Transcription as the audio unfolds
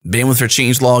Bandwidth for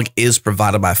Changelog is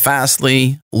provided by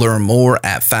Fastly. Learn more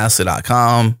at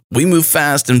fastly.com. We move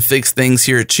fast and fix things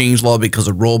here at Changelog because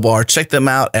of Rollbar. Check them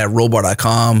out at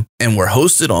rollbar.com. And we're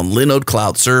hosted on Linode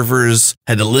Cloud servers.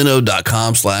 Head to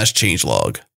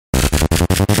linode.com/changelog.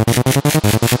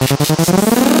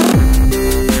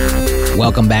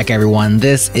 Welcome back, everyone.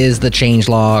 This is the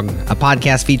Changelog, a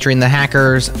podcast featuring the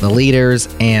hackers, the leaders,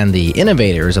 and the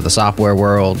innovators of the software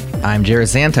world. I'm Jared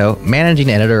Santo,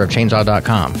 managing editor of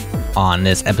Changelog.com. On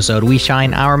this episode, we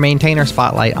shine our maintainer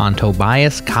spotlight on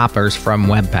Tobias Koppers from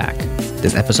Webpack.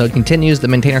 This episode continues the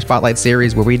Maintainer Spotlight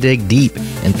series where we dig deep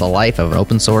into the life of an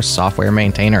open source software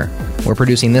maintainer. We're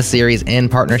producing this series in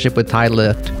partnership with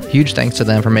TideLift. Huge thanks to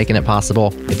them for making it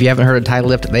possible. If you haven't heard of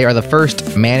TideLift, they are the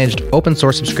first managed open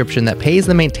source subscription that pays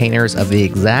the maintainers of the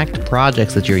exact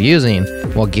projects that you're using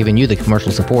while giving you the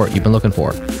commercial support you've been looking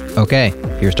for. Okay,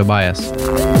 here's Tobias.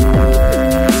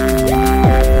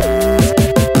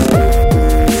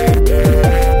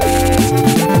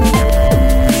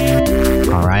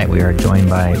 We are joined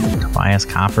by Tobias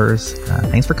Koppers.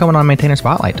 Thanks for coming on Maintainer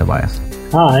Spotlight, Tobias.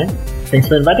 Hi, thanks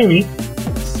for inviting me.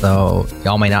 So,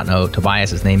 y'all may not know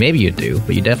Tobias' name, maybe you do,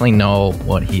 but you definitely know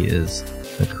what he is,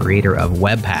 the creator of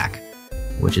Webpack,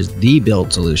 which is the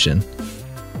build solution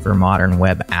for modern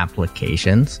web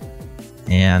applications.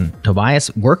 And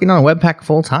Tobias working on Webpack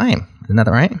full time, isn't that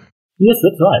right? Yes,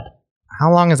 that's right.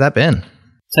 How long has that been?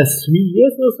 Just 3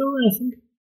 years or so, I think.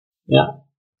 Yeah.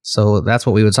 So that's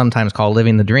what we would sometimes call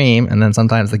living the dream, and then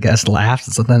sometimes the guest laughs,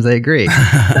 and sometimes they agree.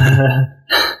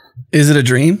 Is it a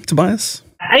dream, Tobias?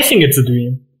 I think it's a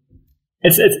dream.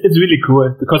 It's really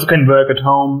cool because you can work at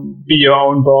home, be your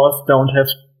own boss, don't have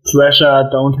pressure,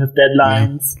 don't have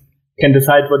deadlines, can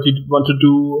decide what you want to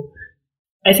do.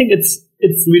 I think it's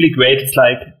really great. It's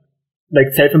like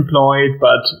self-employed,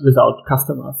 but without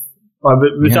customers or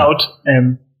without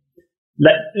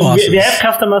we have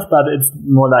customers, but it's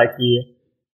more like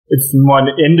it's more an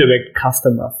indirect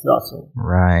customer also.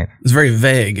 Right. It's very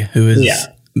vague who is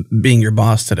being your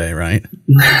boss today, right?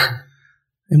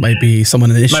 It might be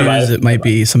someone in issues. It might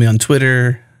be somebody on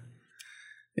Twitter.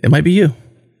 It might be you.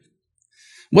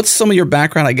 What's some of your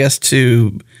background, I guess,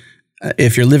 to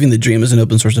if you're living the dream as an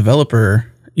open source developer,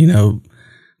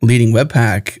 leading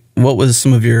Webpack, what was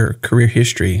some of your career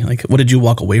history? Like, what did you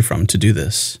walk away from to do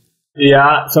this?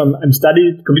 Yeah, so I'm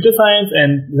studied computer science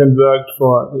and then worked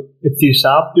for a C#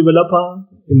 developer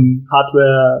in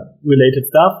hardware-related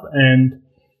stuff. And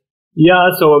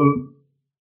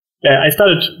I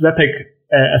started Webpack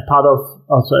as part of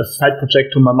also a side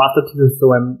project to my master thesis.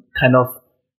 So I'm kind of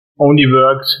only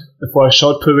worked for a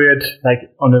short period, like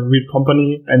on a real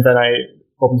company, and then I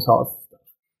open source.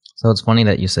 So it's funny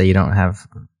that you say you don't have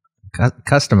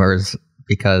customers,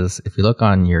 because if you look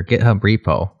on your GitHub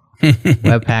repo,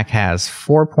 Webpack has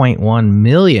 4.1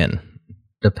 million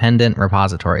dependent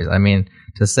repositories. I mean,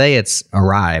 to say it's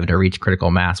arrived or reached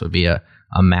critical mass would be a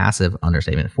massive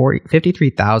understatement.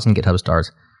 53,000 GitHub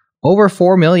stars, over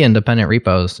 4 million dependent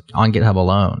repos on GitHub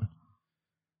alone.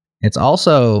 It's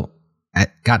also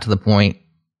got to the point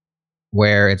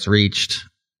where it's reached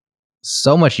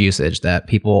so much usage that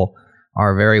people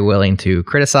are very willing to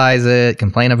criticize it,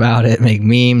 complain about it, make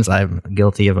memes. I'm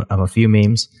guilty of a few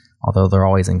memes, although they're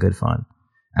always in good fun.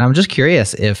 And I'm just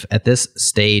curious if at this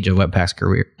stage of Webpack's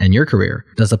career and your career,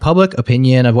 does the public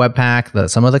opinion of Webpack,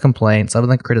 some of the complaints, some of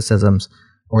the criticisms,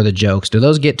 or the jokes, do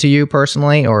those get to you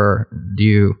personally, or do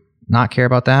you not care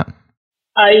about that?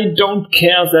 I don't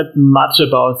care that much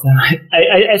about them.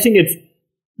 I think it's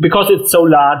because it's so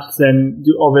large, then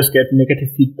you always get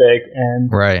negative feedback. And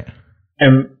right.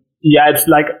 It's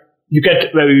like you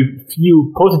get very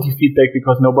few positive feedback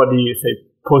because nobody says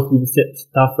positive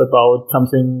stuff about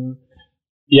something.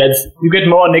 You get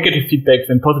more negative feedback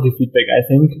than positive feedback, I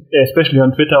think, especially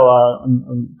on Twitter or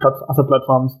on other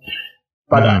platforms.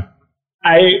 But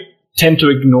I tend to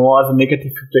ignore the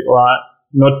negative feedback or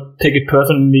not take it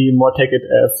personally, more take it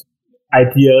as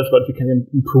ideas, what we can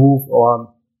improve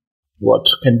or what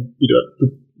can be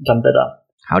done better.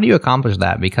 How do you accomplish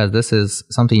that? Because this is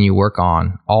something you work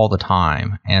on all the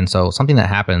time. And so something that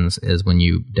happens is when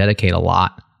you dedicate a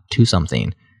lot to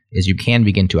something is you can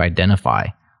begin to identify,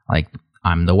 like,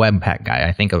 I'm the Webpack guy.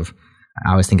 I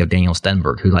always think of Daniel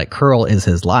Stenberg, who like curl is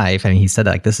his life. I mean, he said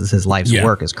like this is his life's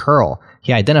work is curl.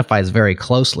 He identifies very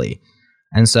closely.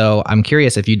 And so I'm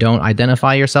curious if you don't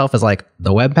identify yourself as like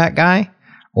the Webpack guy,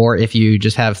 or if you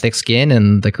just have thick skin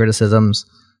and the criticisms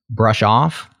brush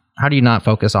off. How do you not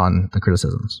focus on the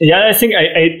criticisms? Yeah, I think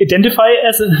I identify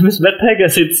as with Webpack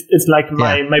as it's like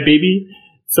my baby.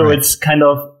 So it's kind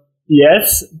of,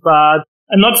 yes, but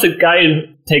I'm not the guy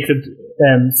who takes it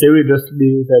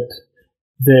seriously that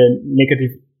the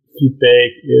negative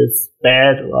feedback is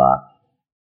bad or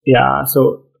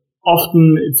so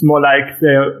often it's more like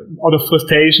out of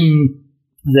frustration,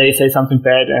 they say something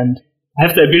bad and I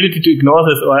have the ability to ignore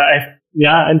this or I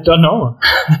don't know.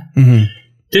 Mm-hmm.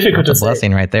 Difficult that's to a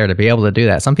blessing right there to be able to do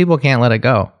that. Some people can't let it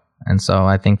go. And so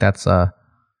I think it's a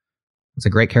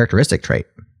great characteristic trait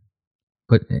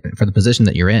but for the position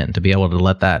that you're in, to be able to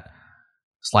let that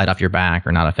slide off your back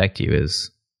or not affect you is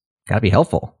got to be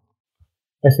helpful.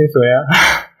 I think so,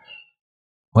 yeah.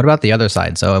 What about the other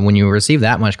side? So when you receive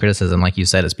that much criticism, like you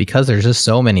said, it's because there's just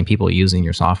so many people using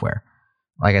your software.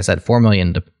 Like I said, 4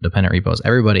 million dependent repos.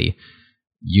 Everybody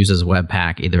uses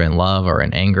Webpack either in love or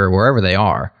in anger, wherever they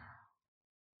are.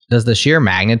 Does the sheer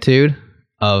magnitude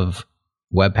of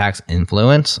Webpack's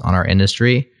influence on our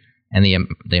industry and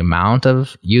the amount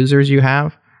of users you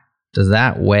have, does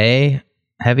that weigh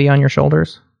heavy on your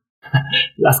shoulders?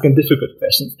 You're asking difficult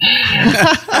questions.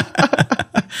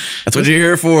 That's what you're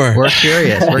here for. We're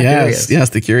curious. We're curious. Yes,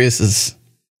 the curious is...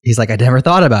 He's like, I never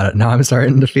thought about it. Now I'm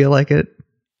starting to feel like it.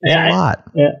 A lot.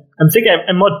 I'm thinking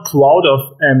I'm more proud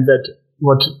of that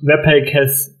what Webpack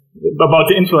has, about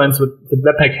the influence that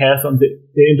Webpack has on the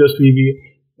industry.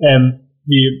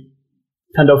 We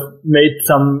kind of made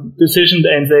some decisions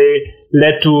and they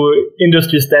led to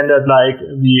industry standard like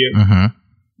the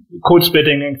code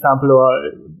splitting example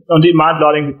or on-demand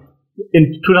loading.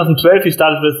 In 2012, we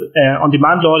started with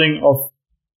on-demand loading of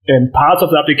parts of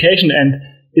the application, and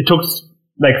it took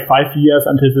like 5 years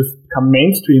until this became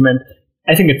mainstream. And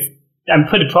I think I'm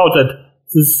pretty proud that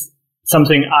this is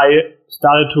something I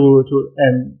started to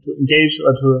engage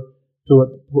or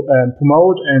to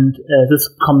promote, and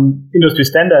this become industry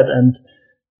standard and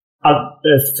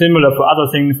similar for other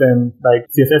things and like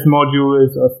CSS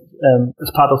modules or as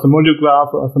part of the module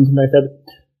graph or something like that.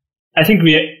 I think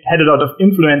we had a lot of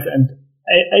influence, and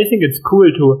I think it's cool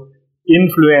to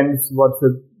influence what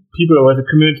the people or the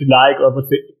community like or what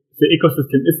the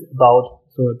ecosystem is about.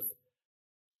 So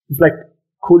it's like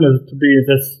cool to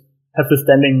have this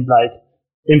standing like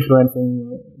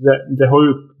influencing the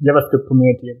whole JavaScript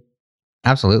community.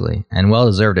 Absolutely. And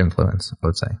well-deserved influence, I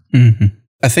would say. Mm-hmm.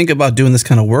 I think about doing this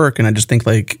kind of work, and I just think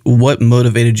like, what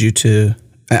motivated you to,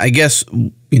 I guess,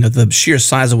 the sheer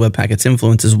size of Webpack, its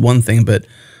influence is one thing, but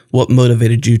what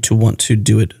motivated you to want to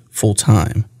do it full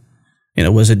time?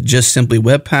 Was it just simply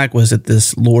Webpack? Was it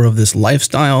this lore of this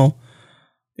lifestyle?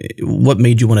 What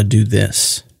made you want to do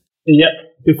this? Yeah.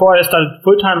 Before I started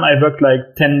full time, I worked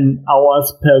like 10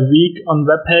 hours per week on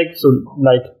Webpack. So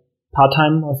like part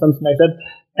time or something like that.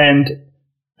 And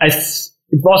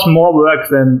it was more work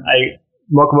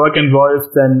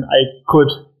involved than I could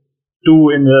do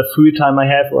in the free time I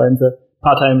have or in the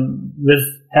part time with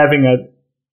having a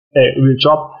real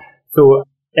job. So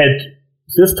at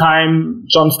this time,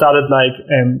 John started like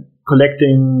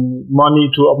collecting money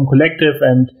to Open Collective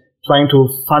and trying to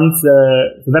fund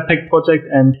the Webpack project.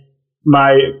 And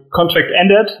my contract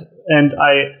ended, and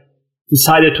I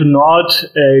decided to not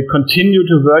continue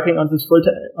to working on this full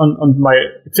on my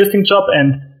existing job.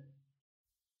 And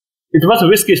it was a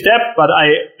risky step, but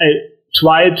I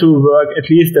tried to work at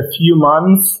least a few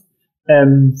months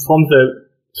from the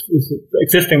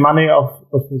existing money of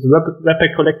the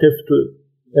Webpack collective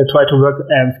to try to work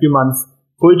a few months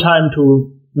full time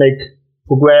to make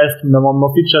progress,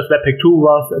 more features. Webpack 2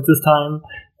 was at this time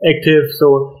active.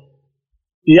 So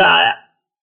yeah,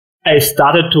 I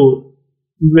started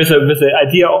with the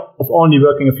idea of only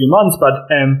working a few months, but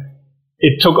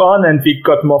it took on and we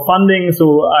got more funding.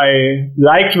 So I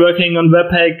liked working on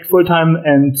Webpack full time,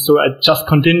 and so I just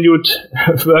continued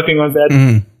working on that.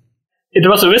 Mm. It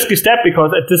was a risky step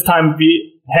because at this time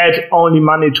we had only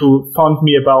money to fund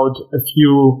me about a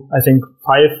few, I think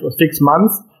 5 or 6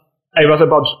 months. I was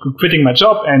about quitting my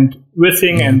job and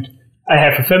risking, and I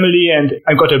have a family and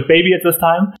I got a baby at this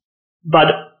time. But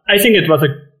I think it was a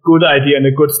good idea and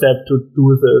a good step to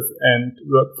do this and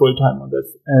work full time on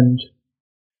this. And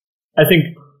I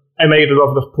think I made a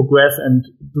lot of progress and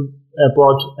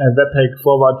brought Webpack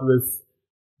forward with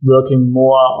working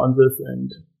more on this.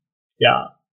 And yeah.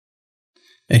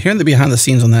 Hearing the behind the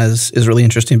scenes on that is really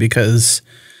interesting because,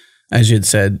 as you had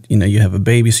said, you have a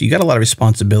baby, so you got a lot of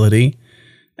responsibility.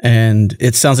 And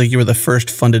it sounds like you were the first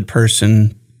funded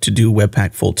person to do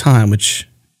Webpack full time, which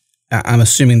I'm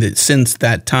assuming that since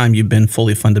that time you've been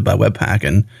fully funded by Webpack.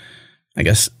 And I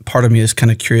guess part of me is kind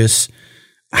of curious,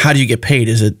 how do you get paid?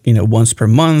 Is it, once per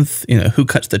month? Who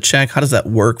cuts the check? How does that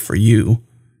work for you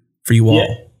all?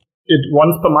 Yeah, it's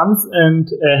once per month, and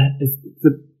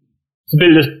the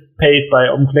bill is paid by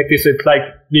Open Collective. So it's like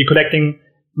we're collecting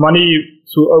money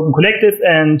through Open Collective,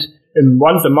 and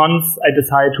once a month I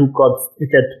decide who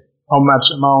get how much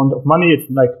amount of money.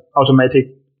 It's like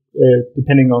automatic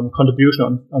depending on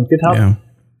contribution on GitHub. Yeah.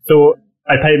 So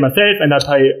I pay myself and I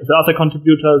pay the other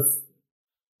contributors.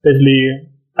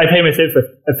 Basically, I pay myself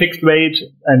a fixed rate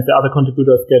and the other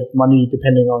contributors get money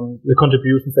depending on the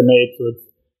contributions they made. So it's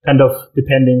kind of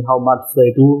depending how much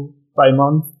they do by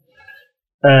month.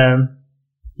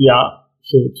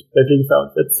 So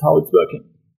that's how it's working.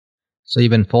 So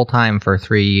you've been full-time for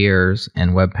 3 years,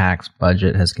 and Webpack's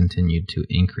budget has continued to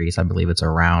increase. I believe it's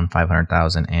around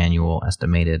 $500,000 annual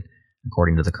estimated,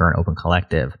 according to the current Open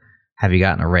Collective. Have you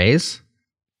gotten a raise?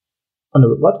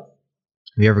 What?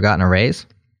 Have you ever gotten a raise?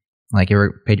 Like, you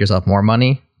ever paid yourself more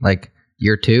money? Like,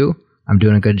 year 2, I'm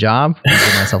doing a good job, I'm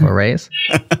giving myself a raise?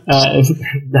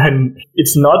 Then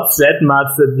it's not that much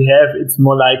that we have. It's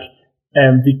more like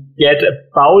we get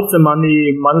about the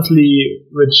money monthly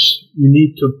which we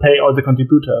need to pay all the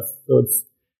contributors. So it's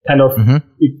kind of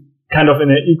in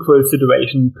an equal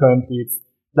situation currently. It's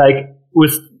like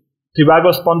with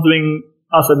Trivago sponsoring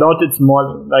us a lot, it's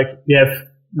more like we have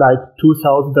like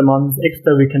 2,000 a month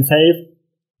extra we can save.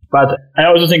 But I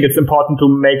also think it's important to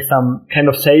make some kind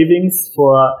of savings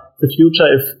for the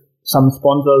future if some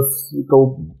sponsors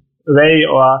go away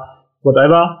or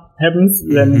whatever happens,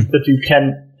 then that you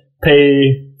can pay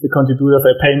the contributors,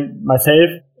 I pay myself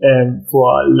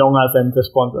for longer than the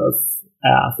sponsors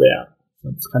are there. So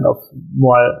it's kind of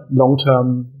more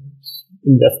long-term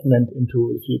investment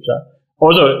into the future.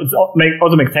 Also, it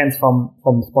also makes sense from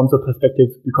sponsor perspective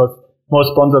because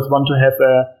most sponsors want to have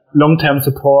a long-term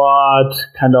support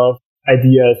kind of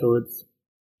idea. So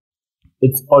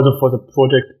it's also for the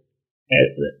project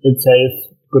itself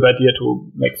a good idea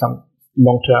to make some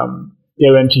long-term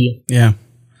guarantee. Yeah.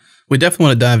 We definitely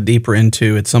want to dive deeper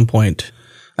into, at some point,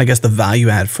 I guess, the value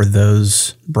add for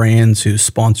those brands who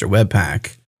sponsor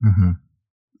Webpack.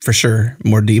 For sure,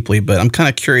 more deeply. But I'm kind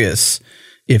of curious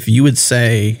if you would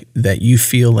say that you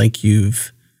feel like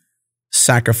you've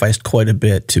sacrificed quite a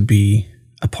bit to be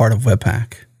a part of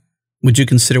Webpack. Would you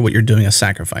consider what you're doing a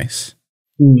sacrifice?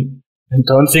 I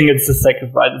don't think it's a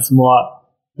sacrifice. It's more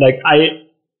like I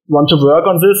want to work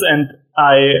on this and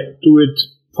I do it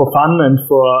for fun and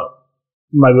for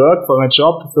my work, for my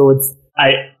job. So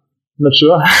I'm not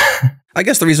sure. I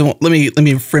guess the reason, let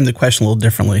me frame the question a little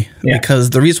differently,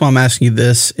 because the reason why I'm asking you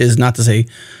this is not to say,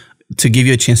 to give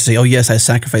you a chance to say, oh yes, I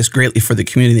sacrificed greatly for the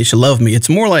community, they should love me. It's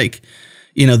more like,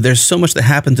 there's so much that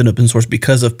happens in open source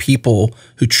because of people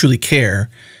who truly care.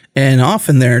 And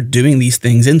often they're doing these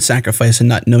things in sacrifice and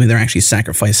not knowing they're actually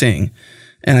sacrificing.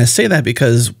 And I say that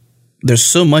because there's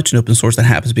so much in open source that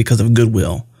happens because of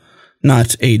goodwill.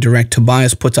 Not a direct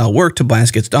Tobias puts out work,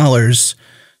 Tobias gets dollars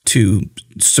to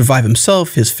survive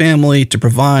himself, his family, to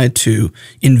provide, to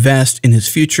invest in his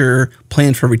future,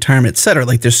 plan for retirement, etc.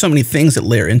 Like there's so many things that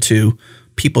layer into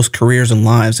people's careers and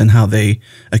lives and how they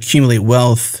accumulate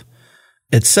wealth,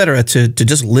 etc., to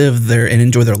just live there and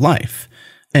enjoy their life.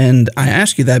 And I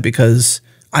ask you that because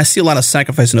I see a lot of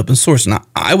sacrifice in open source, and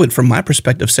I would, from my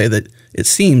perspective, say that it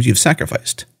seems you've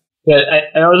sacrificed. Yeah,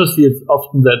 I also see it's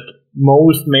often that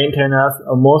most maintainers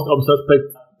or most open source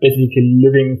projects basically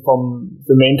living from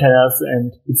the maintainers,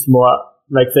 and it's more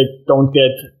like they don't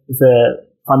get the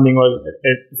funding or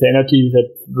the energy that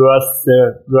worth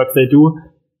the work they do.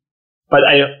 But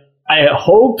I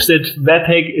hope that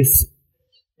Webpack is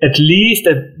at least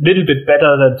a little bit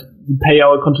better, that we pay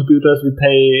our contributors, we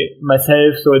pay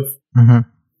myself, so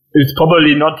it's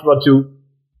probably not what you,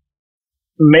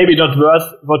 maybe not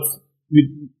worth what's,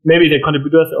 maybe the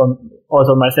contributors or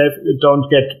also myself don't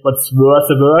get what's worth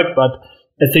the work, but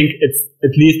I think it's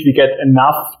at least we get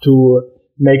enough to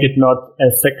make it not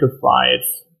a sacrifice.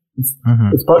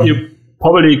 You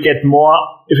probably get more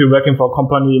if you're working for a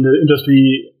company in the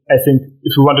industry. I think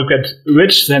if you want to get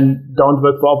rich, then don't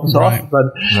work for open source.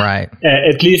 Right. But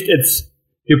at least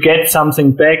you get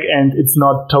something back, and it's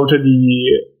not totally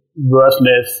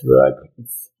worthless work.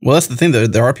 Well, that's the thing.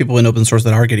 There are people in open source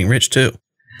that are getting rich too.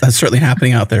 That's certainly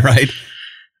happening out there, right?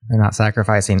 They're not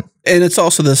sacrificing. And it's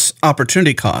also this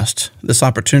opportunity cost. This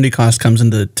opportunity cost comes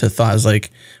into thought as like,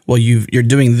 well, you're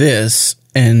doing this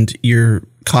and you're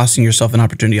costing yourself an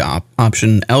opportunity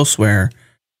option elsewhere.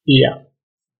 Yeah.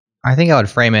 I think I would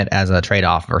frame it as a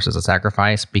trade-off versus a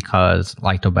sacrifice because,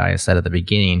 like Tobias said at the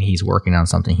beginning, he's working on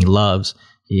something he loves.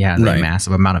 He has a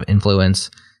massive amount of influence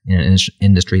in an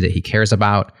industry that he cares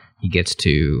about. He gets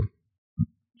to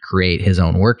create his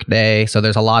own work day. So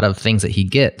there's a lot of things that he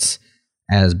gets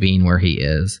as being where he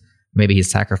is. Maybe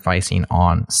he's sacrificing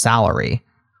on salary,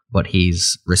 but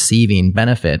he's receiving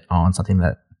benefit on something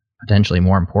that potentially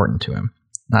more important to him.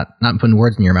 Not putting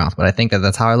words in your mouth, but I think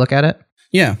that's how I look at it.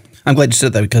 Yeah, I'm glad you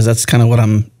said that because that's kind of what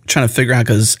I'm trying to figure out.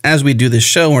 Because as we do this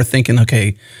show, we're thinking,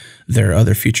 okay, there are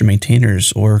other future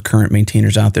maintainers or current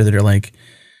maintainers out there that are like,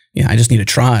 yeah, I just need a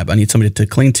tribe. I need somebody to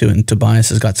cling to. And Tobias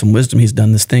has got some wisdom. He's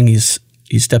done this thing. He's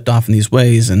stepped off in these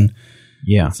ways. And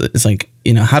yeah, it's like,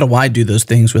 how do I do those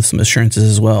things with some assurances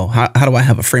as well? How do I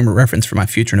have a frame of reference for my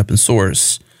future in open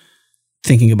source,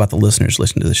 thinking about the listeners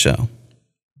listening to the show?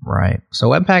 Right. So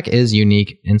Webpack is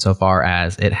unique insofar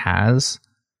as it has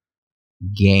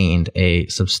gained a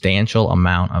substantial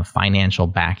amount of financial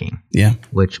backing. Yeah.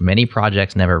 Which many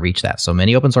projects never reach that. So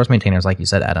many open source maintainers, like you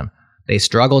said, Adam, they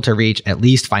struggle to reach at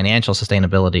least financial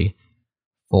sustainability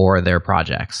for their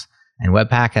projects. And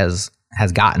Webpack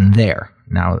has gotten there.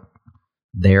 Now,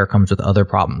 there comes with other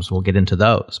problems. We'll get into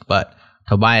those. But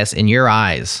Tobias, in your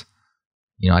eyes,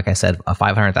 like I said, a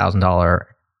 $500,000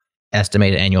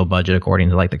 estimated annual budget according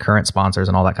to like the current sponsors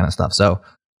and all that kind of stuff. So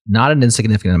not an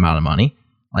insignificant amount of money.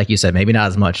 Like you said, maybe not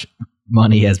as much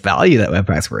money as value that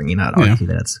Webpack's bringing. I'd argue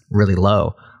that it's really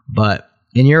low. But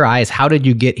in your eyes, how did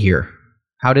you get here?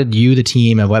 How did you, the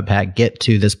team of Webpack, get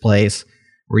to this place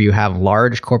where you have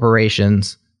large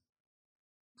corporations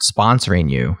sponsoring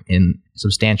you in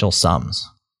substantial sums?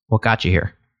 What got you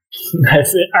here?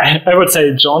 I would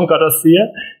say John got us here.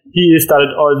 He started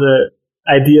all the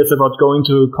ideas about going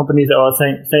to companies or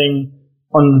saying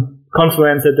on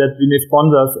conferences that we need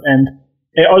sponsors. And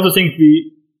I also think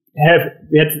we had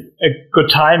a good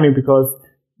timing because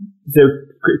the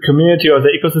community or the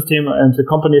ecosystem and the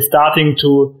company is starting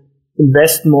to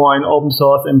invest more in open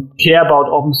source and care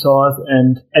about open source.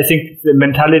 And I think the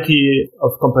mentality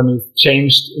of companies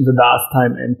changed in the last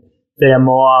time, and they are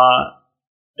more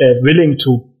willing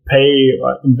to pay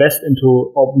or invest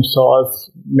into open source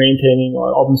maintaining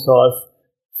or open source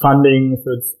funding.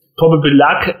 So it's probably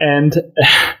luck. And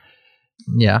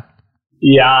yeah,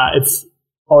 it's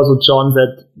also John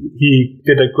that he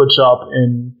did a good job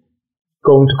in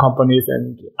going to companies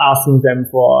and asking them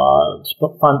for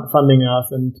funding us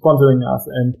and sponsoring us.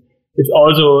 And it's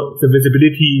also the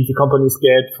visibility the companies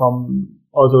get from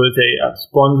also they are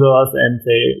sponsors and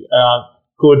they are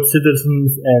good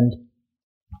citizens. And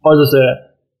also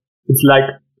it's like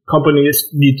companies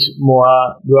need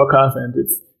more workers, and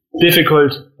it's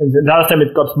difficult. And the last time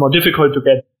it got more difficult to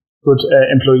get good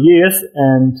employees.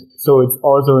 And so it's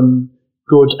also an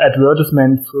good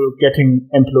advertisement for getting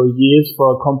employees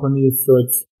for companies. So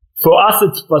for us,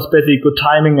 it was basically good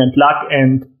timing and luck,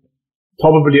 and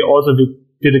probably also we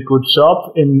did a good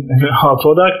job in our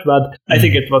product, but I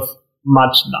think it was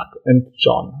much luck and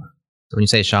John. So when you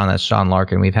say Sean, that's Sean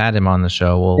Larkin. We've had him on the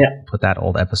show. We'll put that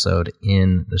old episode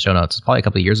in the show notes. It's probably a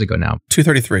couple of years ago now.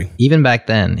 233. Even back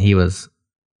then, he was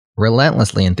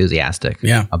relentlessly enthusiastic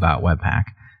about Webpack.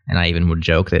 And I even would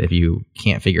joke that if you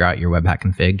can't figure out your Webpack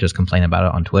config, just complain about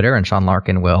it on Twitter, and Sean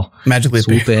Larkin will magically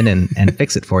swoop in and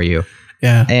fix it for you.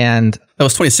 Yeah. And that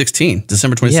was 2016,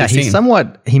 December 2016.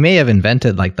 Yeah, he may have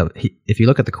invented if you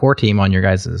look at the core team on your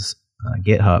guys'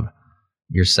 GitHub,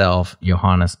 yourself,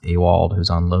 Johannes Ewald, who's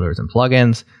on loaders and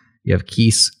plugins, you have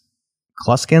Kees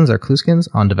Kluskens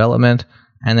on development,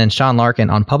 and then Sean Larkin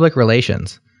on public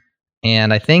relations.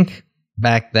 And I think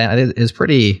back then it is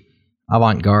pretty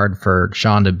avant-garde for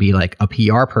Sean to be like a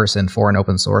PR person for an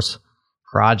open source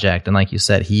project. And like you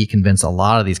said, he convinced a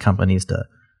lot of these companies to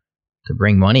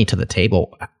bring money to the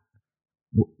table.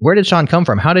 Where did Sean come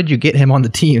from? How did you get him on the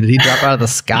team? Did he drop out of the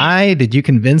sky? Did you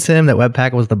convince him that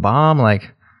Webpack was the bomb? Like,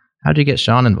 how did you get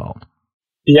Sean involved?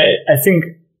 Yeah, I think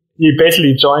he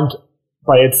basically joined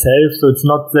by itself. So it's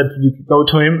not that we go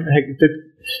to him.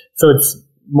 So it's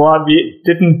more, we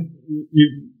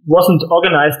wasn't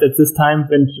organized at this time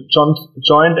when John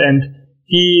joined, and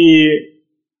he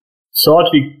thought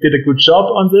we did a good job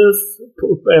on this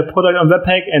product on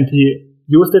Webpack, and he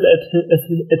used it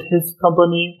at his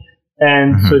company.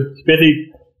 And so it's basically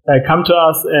come to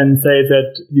us and say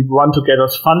that you want to get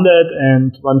us funded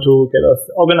and want to get us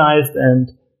organized. And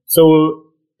so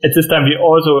at this time we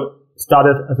also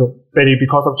started, basically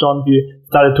because of John, we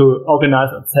started to organize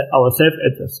ourselves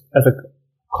as a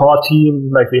core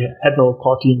team. Like we had no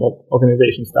core team or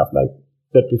organization stuff like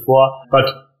that before. But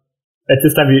at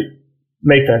this time we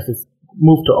make this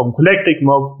move to Open Collective,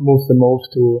 move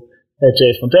to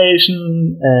JS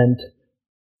Foundation, and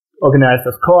organized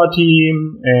as core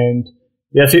team. And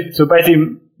so basically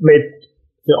made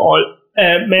the all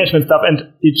management stuff,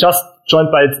 and he just joined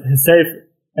by himself.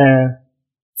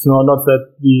 So not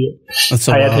that we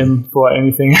hired him for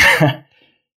anything.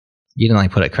 You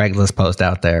didn't put a Craigslist post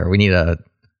out there. We need an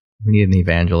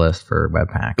evangelist for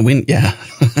Webpack.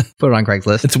 Put it on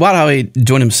Craigslist. It's wild how he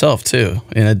joined himself too,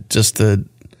 and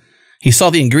he saw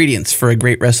the ingredients for a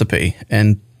great recipe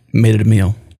and made it a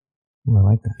meal. Ooh, I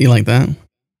like that. You like that?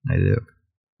 I do.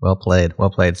 Well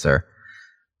played, sir.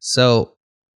 So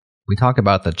we talk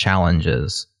about the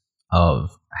challenges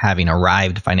of having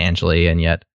arrived financially and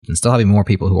yet and still having more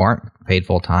people who aren't paid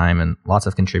full time and lots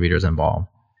of contributors involved.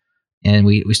 And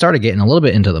we started getting a little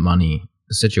bit into the money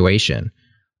situation.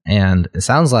 And it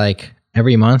sounds like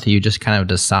every month you just kind of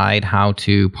decide how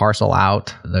to parcel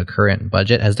out the current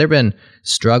budget. Has there been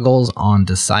struggles on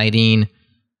deciding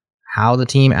how the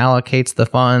team allocates the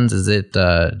funds? Is it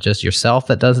just yourself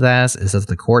that does that? Is it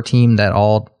the core team that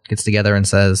all gets together and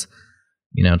says,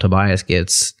 Tobias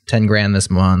gets 10 grand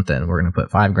this month and we're going to put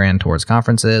 5 grand towards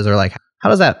conferences? Or like, how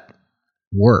does that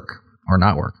work or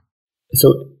not work?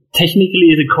 So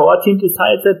technically the core team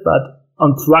decides it, but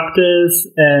on practice,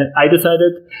 I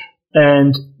decided,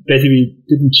 and basically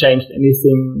didn't change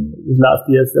anything the last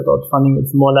years about funding.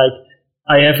 It's more like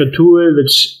I have a tool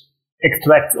which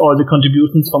extracts all the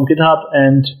contributions from GitHub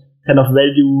and kind of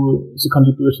value the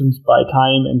contributions by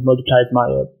time and multiply it by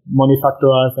money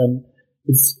factors. And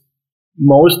it's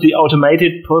mostly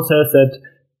automated process that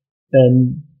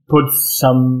puts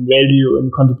some value in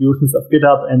contributions of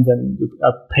GitHub, and then you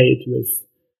are paid with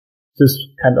this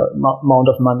kind of amount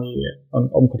of money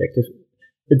on Collective.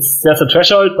 There's a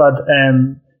threshold, but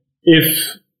if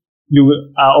you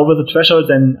are over the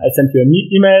threshold, then I send you an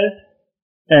email,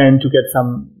 and to get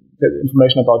some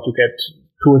information about, you get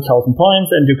 2,000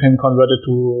 points, and you can convert it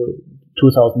to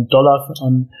 $2,000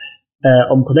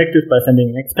 on Collective by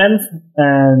sending an expense.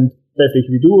 And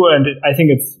basically we do, and I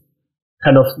think it's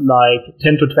kind of like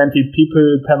 10 to 20 people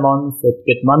per month that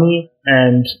get money.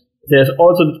 And there's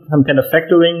also some kind of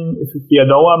factoring if we are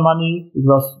lower money,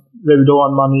 because very low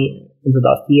on money in the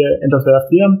last year, end of the last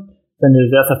year, then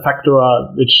there's a factor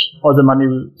which all the money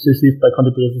received by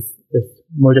contributors is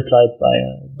multiplied by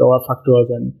a lower factor,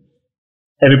 then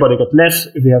everybody gets less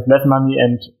if we have less money,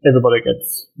 and everybody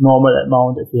gets normal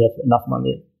amount if we have enough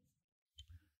money.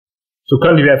 So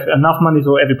currently we have enough money,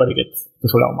 so everybody gets the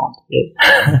full amount.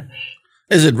 Yeah.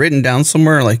 Is it written down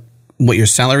somewhere, like what your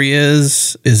salary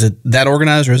is? Is it that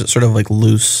organized, or is it sort of like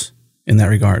loose in that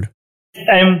regard?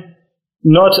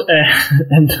 Not,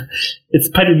 and it's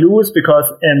pretty loose because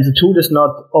the tool is not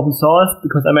open source,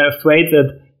 because I'm afraid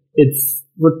that it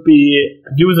would be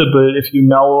usable if you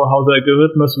know how the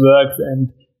algorithms works and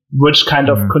which kind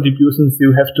of contributions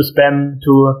you have to spend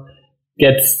to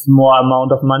get more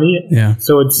amount of money. Yeah.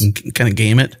 So it's kind of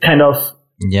game it. Kind of.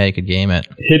 Yeah, you could game it.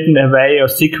 Hidden away or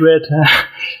secret.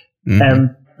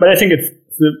 But I think it's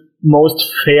the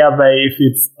most fair way if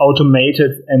it's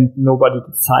automated and nobody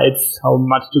decides how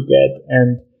much to get.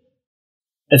 And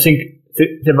I think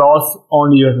there was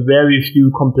only a very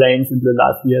few complaints in the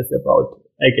last years about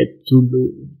I get too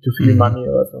few money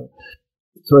or so.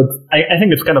 So I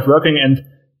think it's kind of working, and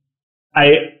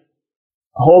I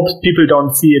hope people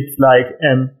don't see it like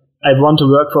I want to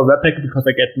work for webpack because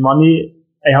I get money.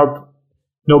 I hope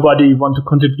nobody want to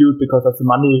contribute because of the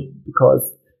money, because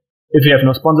if you have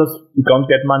no sponsors, you don't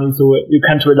get money, so you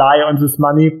can't rely on this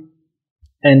money.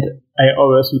 And I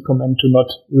always recommend to not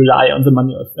rely on the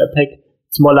money of webpack.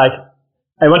 It's more like,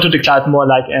 I want to declare it more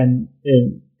like an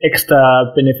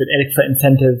extra benefit, extra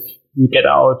incentive you get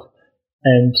out,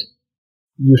 and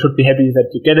you should be happy that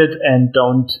you get it and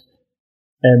don't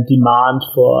demand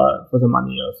for the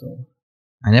money also.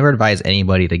 I never advise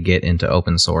anybody to get into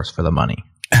open source for the money.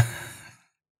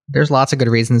 There's lots of good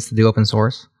reasons to do open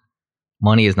source.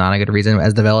 Money is not a good reason.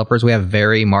 As developers, we have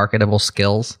very marketable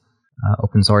skills.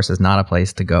 Open source is not a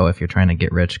place to go if you're trying to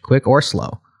get rich quick or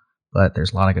slow. But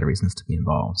there's a lot of good reasons to be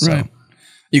involved. So. Right.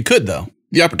 You could, though.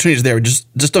 The opportunity is there. Just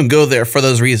don't go there for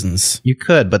those reasons. You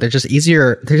could, but there's just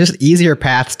easier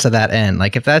paths to that end.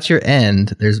 Like if that's your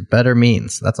end, there's better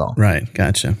means. That's all. Right.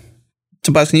 Gotcha.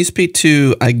 Tobias, can you speak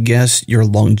to, I guess, your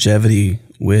longevity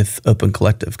with Open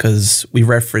Collective? Because we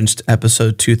referenced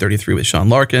episode 233 with Sean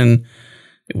Larkin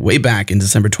way back in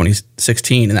December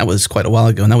 2016, and that was quite a while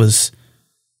ago. And that was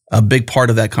a big part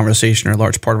of that conversation, or a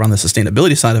large part around the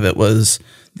sustainability side of it, was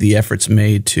the efforts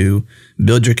made to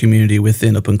build your community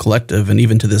within Open Collective. And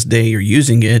even to this day, you're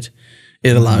using it.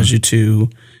 It allows you to,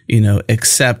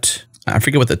 accept, I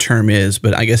forget what the term is,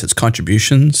 but I guess it's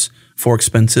contributions for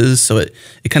expenses. So it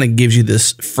kind of gives you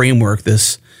this framework,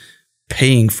 this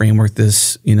paying framework,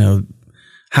 this,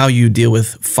 how you deal with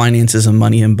finances and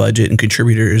money and budget and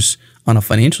contributors on a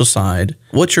financial side.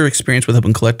 What's your experience with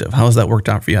Open Collective? How has that worked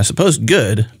out for you? I suppose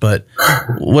good, but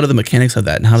what are the mechanics of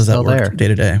that, and how does that work day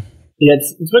to day? Yeah,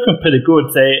 it's working pretty good.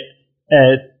 They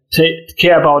take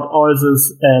care about all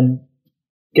this,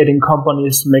 getting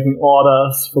companies making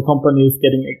orders for companies,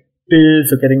 getting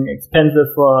bills or getting expenses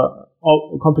for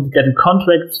companies, getting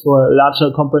contracts for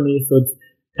larger companies. So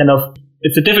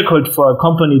it's difficult for a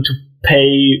company to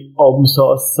pay open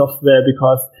source software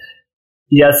because,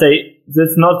 say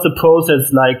that's not the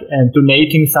process like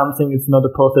donating something. It's not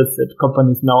a process that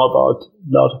companies know about a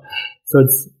lot. So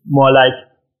it's more like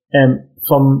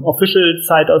from official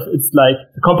side of it's like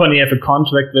the company have a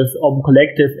contract with Open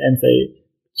Collective and they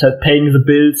start paying the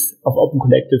bills of Open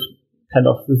Collective. Kind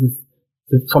of this is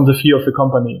from the view of the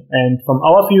company, and from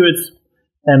our view, it's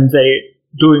they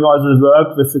doing all the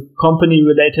work with the company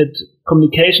related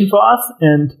communication for us,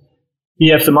 and we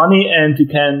have the money and we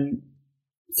can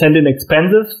send in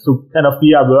expenses. So kind of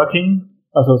we are working,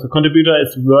 also the contributor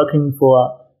is working for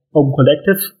Open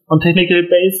Collective on technical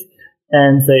base,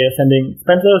 and they are sending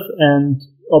expenses, and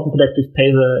Open Collective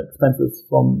pay the expenses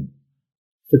from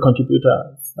the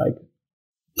contributor. It's like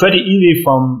pretty easy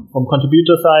from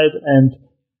contributor side, and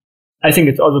I think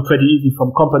it's also pretty easy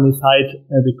from company side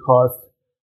because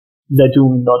they're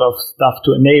doing a lot of stuff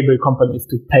to enable companies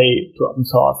to pay to open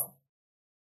source.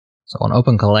 So on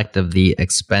Open Collective, the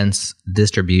expense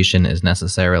distribution is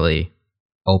necessarily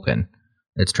open.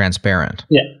 It's transparent.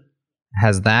 Yeah.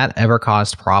 Has that ever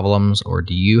caused problems, or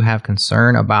do you have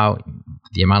concern about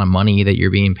the amount of money that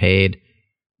you're being paid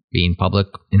being public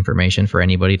information for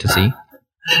anybody to see?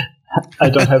 I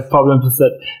don't have problems with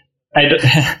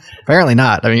that. Apparently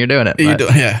not. I mean, you're doing it. You do,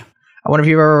 yeah. I wonder if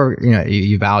you ever,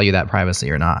 you value that privacy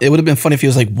or not. It would have been funny if he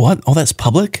was like, "What? Oh, that's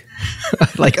public?"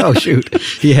 Like, oh shoot,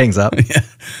 he hangs up.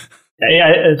 Yeah,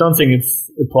 I don't think it's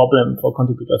a problem for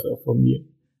contributors or for me,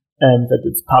 that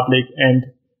it's public, and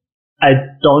I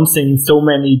don't think so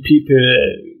many people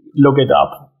look it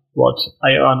up what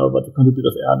I earn or what the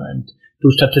contributors earn and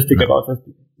do statistics about it.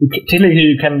 Technically,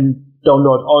 you can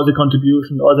download all the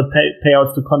contribution, all the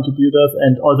payouts to contributors,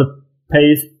 and all the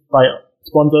pays by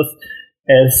sponsors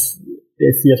as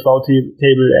a CSV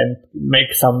table and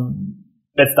make some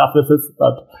bad stuff with it.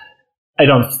 But I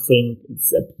don't think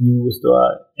it's abused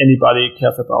or anybody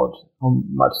cares about how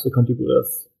much the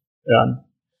contributors earn.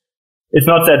 It's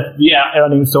not that we are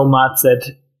earning so much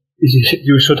that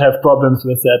you should have problems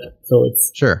with that. So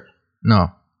it's sure. No,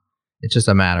 it's just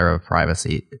a matter of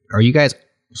privacy. Are you guys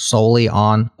solely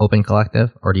on Open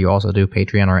Collective, or do you also do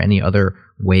Patreon or any other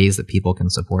ways that people can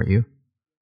support you?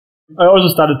 I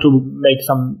also started to make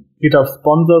some GitHub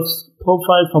sponsors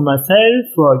profile for myself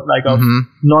for like a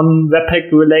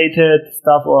non-webpack related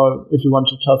stuff, or if you want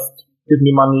to just give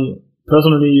me money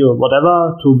personally or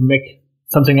whatever to make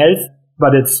something else.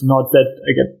 But it's not that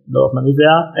I get a lot of money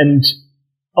there. And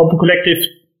Open Collective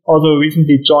also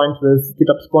recently joined with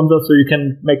GitHub sponsors, so you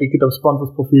can make a GitHub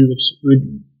sponsors profile which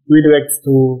redirects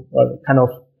to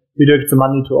redirects the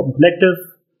money to Open Collective.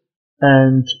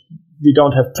 And we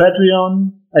don't have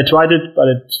Patreon. I tried it, but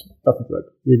it doesn't work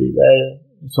really well.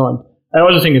 So on. I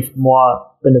also think it's more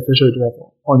beneficial to have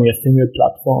only a single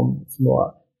platform. It's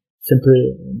more simple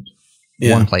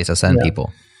and one place to send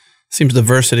people. Seems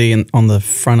diversity on the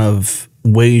front of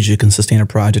ways you can sustain a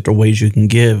project or ways you can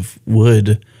give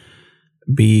would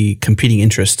be competing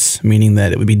interests, meaning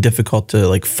that it would be difficult to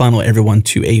like funnel everyone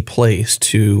to a place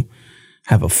to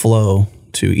have a flow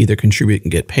to either contribute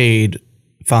and get paid,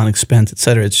 file an expense,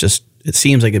 etc. It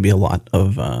seems like it'd be a lot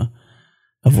of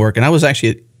work. And I was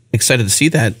actually excited to see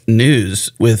that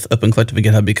news with Open Collective and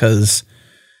GitHub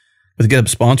with GitHub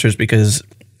sponsors, because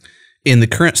in the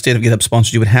current state of GitHub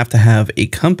sponsors, you would have to have a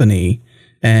company,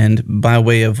 and by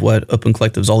way of what Open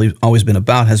Collective's always been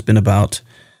about, has been about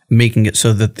making it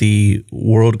so that the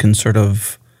world can sort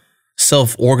of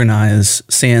self-organize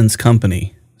sans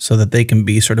company, so that they can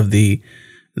be sort of the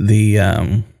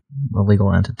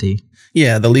legal entity.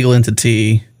 Yeah, the legal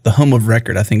entity, the home of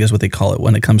record, I think is what they call it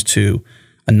when it comes to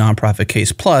a nonprofit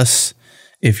case. Plus,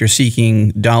 if you're seeking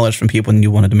dollars from people and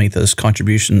you wanted to make those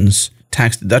contributions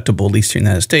tax deductible, at least here in the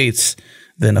United States,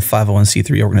 then a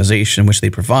 501c3 organization, which they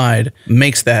provide,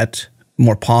 makes that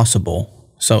more possible.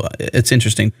 So it's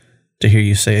interesting to hear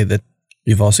you say that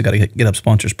you've also got to get GitHub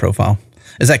sponsors profile.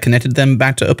 Is that connected then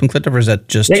back to Open Collective, or is that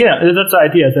just... Yeah, that's the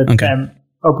idea, that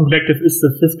Open Collective is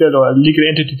the fiscal or legal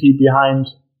entity behind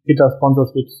GitHub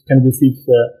sponsors, which can receive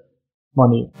the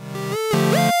money.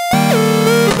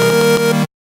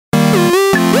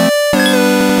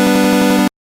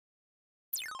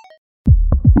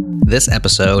 This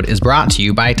episode is brought to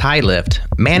you by TideLift,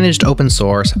 managed open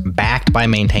source backed by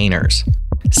maintainers.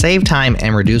 Save time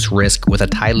and reduce risk with a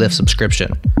TideLift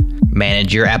subscription.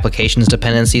 Manage your application's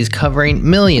dependencies covering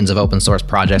millions of open source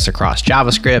projects across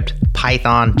JavaScript,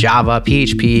 Python, Java,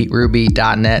 PHP, Ruby,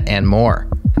 .NET, and more.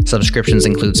 Subscriptions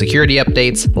include security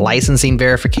updates, licensing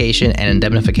verification and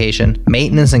indemnification,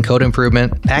 maintenance and code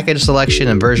improvement, package selection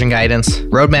and version guidance,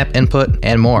 roadmap input,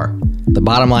 and more. The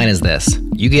bottom line is this.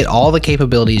 You get all the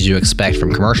capabilities you expect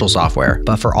from commercial software,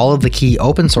 but for all of the key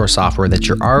open source software that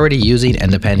you're already using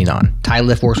and depending on.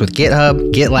 TidyLift works with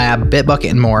GitHub, GitLab,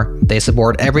 Bitbucket, and more. They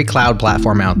support every cloud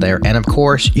platform out there, and of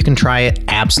course, you can try it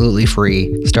absolutely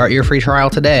free. Start your free trial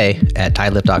today at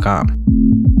tidylift.com.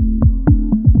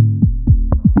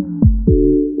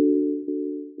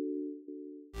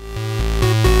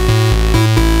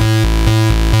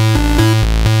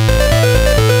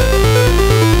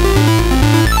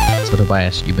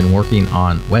 Tobias, you've been working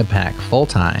on Webpack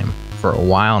full-time for a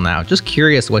while now. Just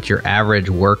curious what your average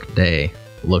work day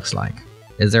looks like.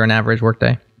 Is there an average work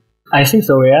day? I think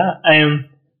so, yeah. I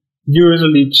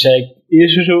usually check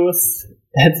issues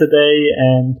at the day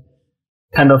and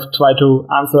kind of try to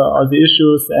answer all the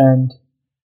issues, and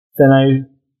then I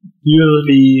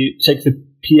usually check the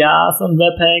PRs on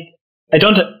Webpack. I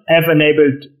don't have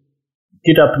enabled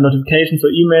GitHub notifications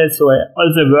or emails, so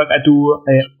all the work I do,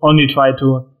 I only try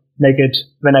to make it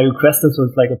when I request it, so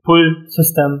it's like a pull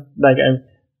system. Like I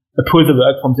pull the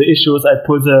work from the issues, I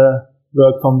pull the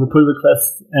work from the pull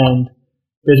requests, and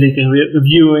basically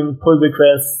reviewing pull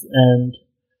requests and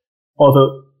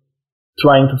also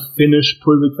trying to finish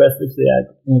pull requests if they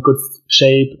are in a good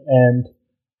shape. And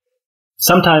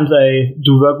sometimes I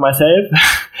do work myself.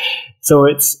 So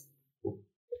it's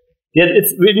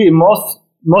really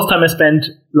most time I spend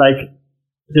like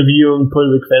reviewing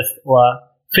pull requests or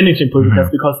finishing pull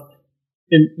requests, because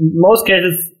in most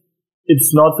cases,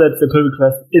 it's not that the pull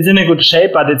request is in a good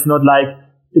shape, but it's not like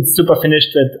it's super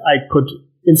finished that I could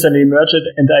instantly merge it,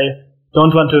 and I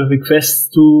don't want to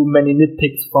request too many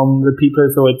nitpicks from the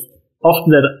people. So it's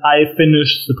often that I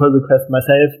finish the pull request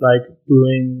myself, like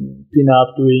doing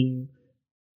cleanup, doing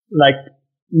like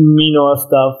minor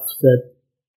stuff that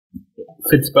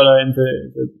fits better in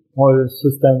the whole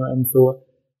system. And so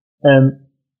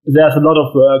there's a lot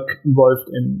of work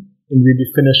involved in really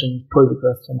finishing pull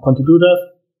requests from contributors,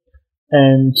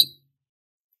 and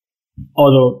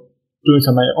also doing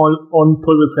some of my own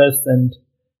pull requests. And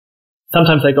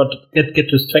sometimes I get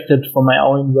distracted from my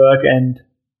own work and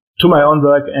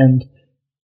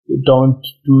don't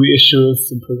do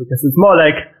issues and pull requests. It's more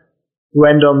like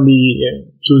randomly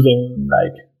choosing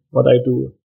like what I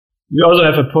do. We also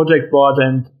have a project board,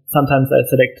 and sometimes I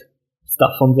select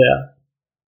stuff from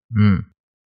there.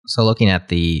 So looking at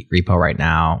the repo right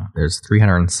now, there's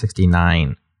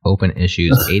 369 open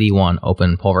issues, 81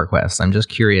 open pull requests. I'm just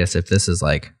curious if this is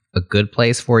like a good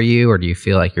place for you, or do you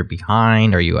feel like you're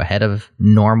behind? Are you ahead of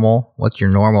normal? What's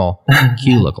your normal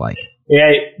queue look like?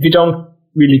 Yeah, we don't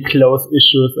really close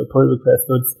issues or pull requests.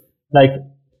 So it's like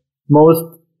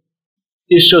most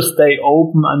issues stay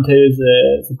open until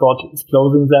the bot is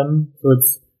closing them. So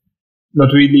it's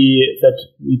not really that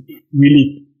we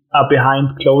really are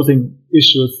behind closing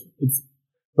issues. It's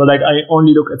so like I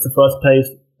only look at the first page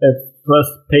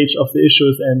of the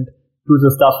issues and do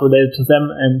the stuff related to them,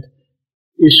 and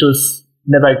issues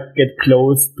never get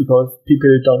closed because people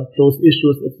don't close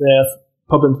issues if there's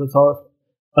problems to solve.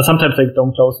 Or sometimes they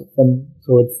don't close them,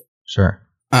 so it's sure.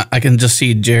 I can just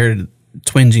see Jared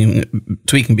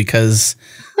tweaking because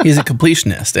he's a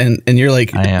completionist, and you're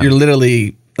like you're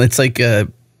literally, it's like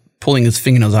pulling his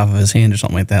fingernails off of his hand or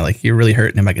something like that. Like you're really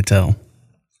hurting him, I could tell.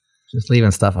 Just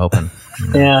leaving stuff open.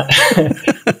 Yeah.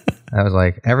 I was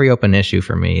like, every open issue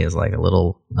for me is like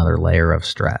another layer of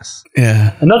stress.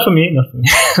 Yeah. And not for me.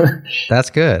 That's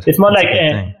good. It's more like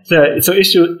so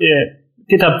issue.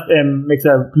 GitHub makes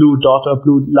a blue dot or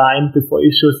blue line before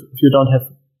issues if you don't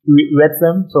have read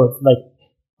them. So it's like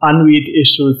unread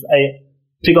issues. I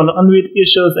click on unread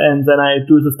issues and then I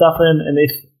do the stuff in. And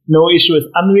if no issue is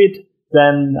unread,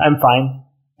 then I'm fine.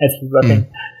 It's working.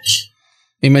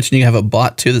 You mentioned you have a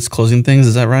bot too that's closing things.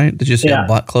 Is that right? Did you say a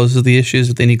bot closes the issues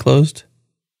that they need closed?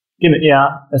 Yeah.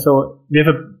 So we have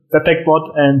a webpack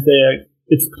bot, and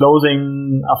it's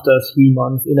closing after 3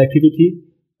 months inactivity.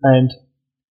 And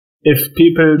if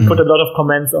people put a lot of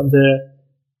comments on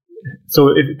so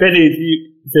if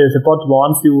basically the bot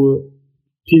warns you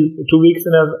 2 weeks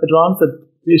in advance that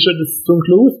the issue is soon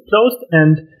closed,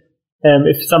 and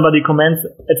if somebody comments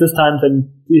at this time, then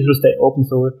the issue stay open.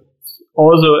 So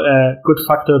also a good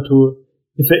factor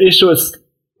if the issue is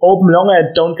open longer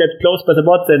and don't get closed by the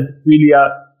bot, then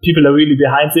people are really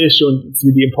behind the issue and it's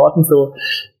really important. So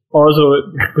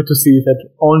also good to see that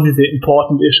only the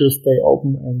important issues stay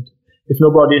open, and if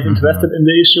nobody is interested in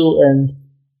the issue and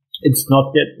it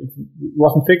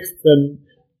wasn't fixed, then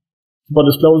the bot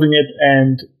is closing it.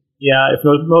 And I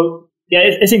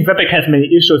think Webpack has many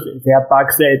issues. There are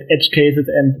bugs, there are edge cases,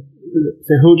 and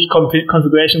the huge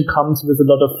configuration comes with a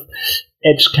lot of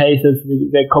edge cases.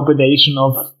 The combination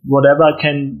of whatever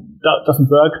doesn't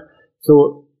work.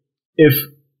 So if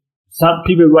some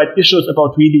people write issues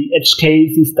about really edge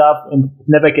casey stuff and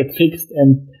never get fixed,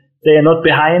 and they are not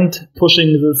behind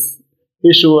pushing this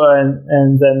issue,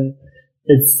 and then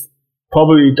it's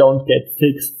probably don't get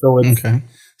fixed. So it's okay.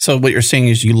 So what you're saying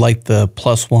is you like the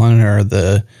 +1 or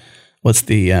the what's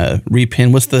the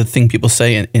repin? What's the thing people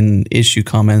say in issue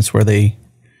comments where they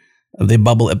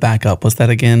bubble it back up? What's that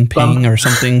again? Ping Bump. Or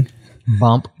something?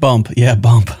 Bump. Yeah,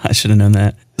 bump. I should have known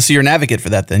that. So you're an advocate for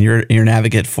that then. You're an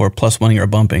advocate for +1 or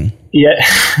bumping. Yeah.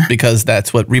 Because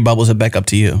that's what rebubbles it back up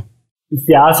to you.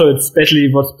 Yeah, so it's especially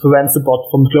what prevents the bot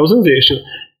from closing the issue.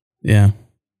 Yeah.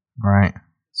 All right.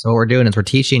 So what we're doing is we're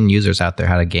teaching users out there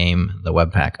how to game the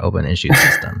Webpack open issue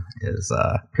system. Is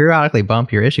periodically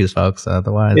bump your issues, folks.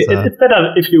 Otherwise, it's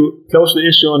better if you close the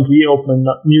issue and reopen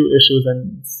new issues,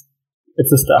 and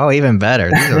it's a stuff. Oh, even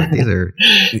better.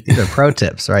 These are pro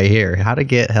tips right here. How to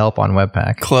get help on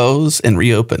Webpack. Close and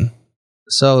reopen.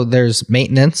 So there's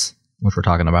maintenance, which we're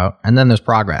talking about, and then there's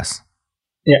progress.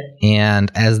 Yeah.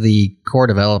 And as the core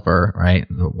developer, right,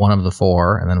 one of the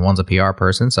four, and then one's a PR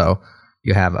person. So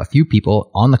you have a few people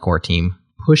on the core team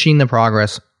pushing the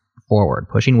progress forward,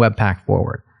 pushing Webpack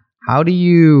forward. How do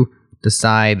you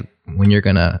decide when you're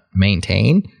going to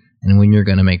maintain and when you're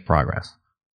going to make progress?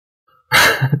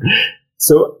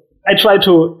 So I try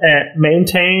to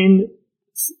maintain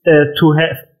to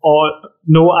have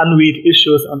no unread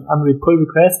issues on unread pull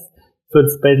requests. So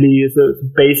it's basically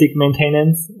the basic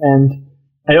maintenance. And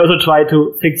I also try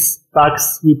to fix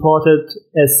bugs reported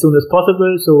as soon as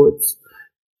possible. So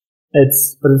but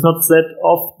it's not that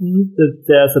often that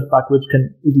there's a bug which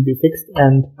can easily be fixed.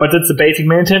 But it's the basic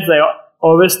maintenance I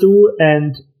always do.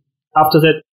 And after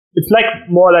that, it's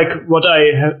more like what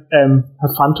I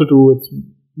have fun to do.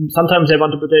 Sometimes I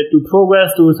want to do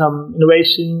progress, do some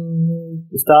innovation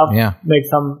stuff, make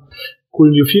some cool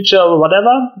new feature or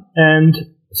whatever. And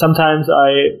sometimes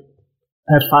I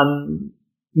have fun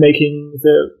making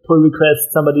the pull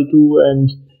request somebody do and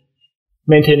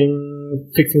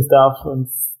maintaining, fixing stuff and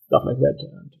stuff like that,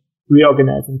 and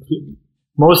reorganizing.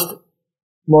 Most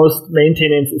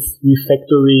maintenance is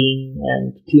refactoring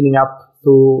and cleaning up,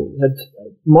 so that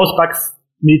most bugs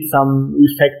need some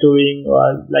refactoring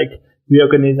or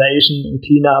reorganization and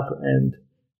cleanup, and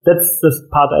that's the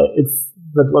part. It's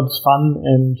what's fun,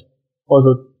 and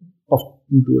also often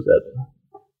do that.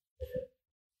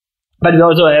 But we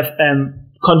also have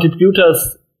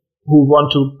contributors who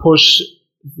want to push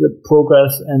the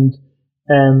progress,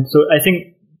 and so I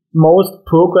think most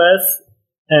progress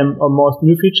or most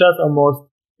new features or most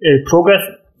progress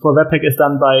for Webpack is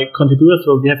done by contributors.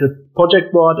 So we have a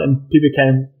project board, and people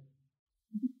can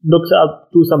look up,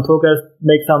 do some progress,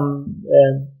 make some,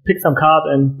 pick some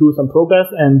card and do some progress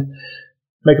and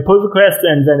make a pull request.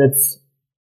 And then it's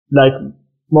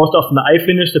most often I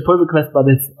finish the pull request, but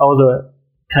it's also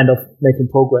kind of making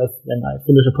progress when I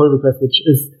finish a pull request, which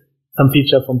is some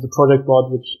feature from the project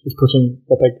board, which is pushing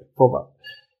Webpack forward.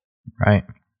 Right.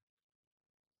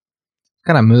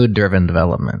 Kind of mood-driven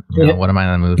development. What am I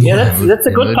in the mood for? Yeah, that's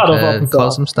a good part of open source.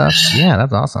 Close some stuff. Yeah,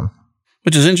 that's awesome.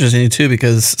 Which is interesting too,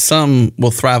 because some will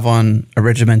thrive on a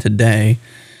regimented day,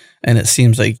 and it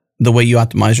seems like the way you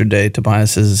optimize your day,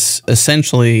 Tobias, is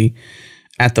essentially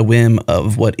at the whim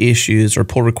of what issues or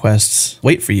pull requests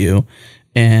wait for you,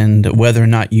 and whether or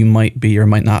not you might be or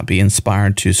might not be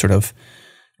inspired to sort of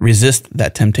resist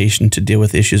that temptation to deal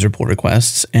with issues or pull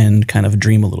requests and kind of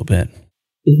dream a little bit.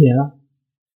 Yeah.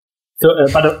 So,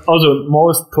 but also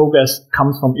most progress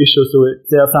comes from issues. So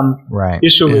there are some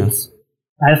issue which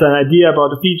has an idea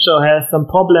about a feature, has some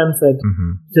problems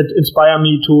that inspire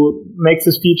me to make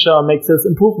this feature, make this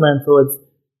improvement. So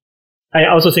I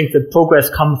also think that progress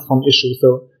comes from issues.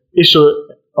 So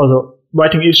also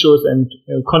writing issues and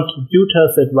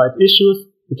contributors that write issues,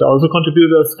 which are also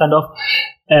contributors kind of,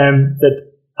 that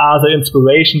are the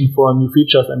inspiration for new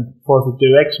features and for the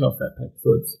direction of Webpack.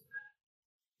 So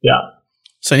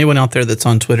So anyone out there that's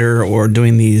on Twitter or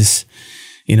doing these,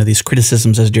 these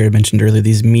criticisms, as Jared mentioned earlier,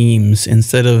 these memes,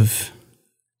 instead of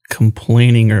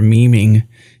complaining or memeing,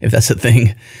 if that's a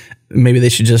thing, maybe they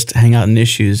should just hang out in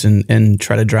issues and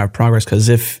try to drive progress. Because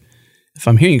if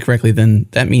I'm hearing you correctly, then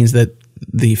that means that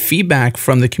the feedback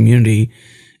from the community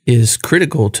is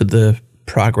critical to the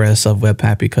progress of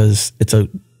Webpack because it's a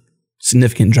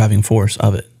significant driving force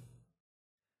of it.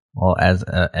 Well, as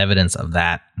evidence of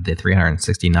that, the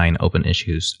 369 open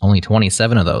issues, only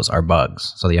 27 of those are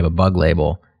bugs. So you have a bug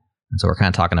label. And so we're kind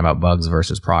of talking about bugs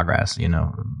versus progress,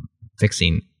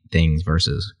 fixing things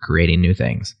versus creating new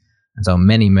things. And so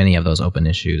many of those open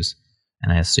issues,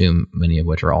 and I assume many of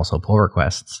which are also pull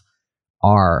requests,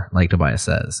 are, like Tobias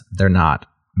says, they're not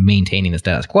maintaining the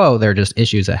status quo. They're just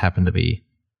issues that happen to be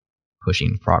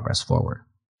pushing progress forward.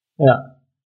 Yeah.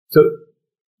 So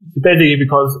basically,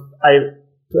 because I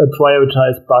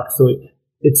prioritize bugs, so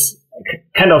it's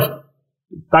kind of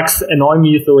bugs annoy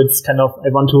me. So it's kind of I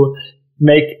want to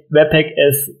make Webpack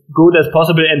as good as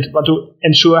possible and want to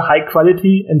ensure high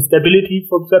quality and stability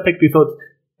for Webpack, because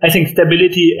I think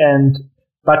stability and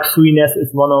bug freeness is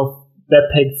one of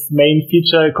Webpack's main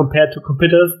feature compared to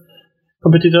competitors.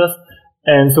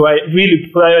 And so I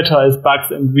really prioritize bugs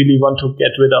and really want to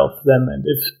get rid of them. And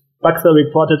if bugs are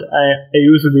reported, I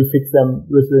usually fix them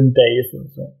within days. And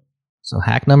so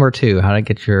hack number 2, how to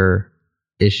get your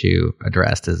issue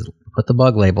addressed is put the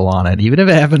bug label on it. Even if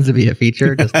it happens to be a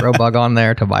feature, just throw bug on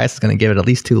there. Tobias is going to give it at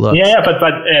least 2 looks. Yeah, but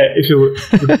if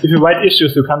you write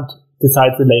issues, you can't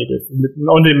decide the labels.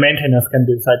 Only maintainers can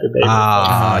decide the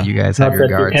labels. You guys have your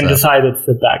guards. You can decide it's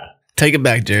a bug. Take it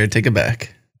back, Jared. Take it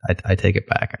back. I take it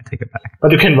back.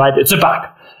 But you can write it's a bug.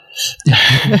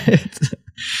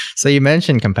 So you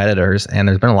mentioned competitors, and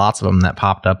there's been lots of them that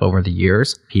popped up over the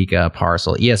years. Pika,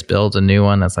 Parcel, ESBuild's a new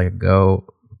one that's like a Go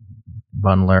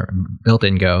bundler,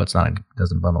 built-in Go. It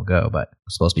doesn't bundle Go, but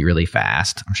it's supposed to be really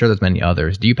fast. I'm sure there's many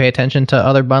others. Do you pay attention to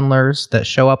other bundlers that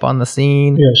show up on the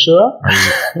scene? Yeah, sure.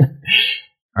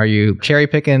 Are you cherry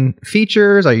picking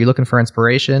features? Are you looking for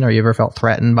inspiration? Or you ever felt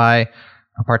threatened by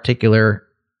a particular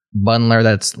bundler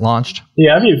that's launched?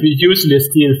 Yeah, we usually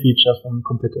steal features from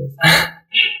competitors.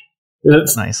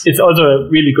 It's nice. It's also a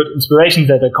really good inspiration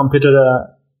that a competitor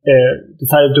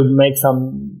decided to make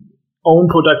some own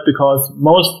product, because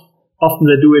most often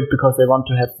they do it because they want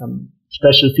to have some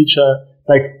special feature.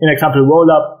 Like, in example,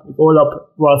 Rollup.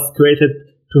 Rollup was created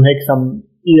to make some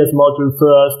ES module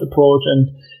first approach and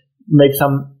make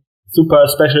some super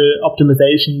special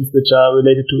optimizations which are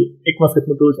related to ECMAScript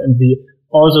modules, and we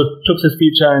also took this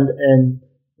feature and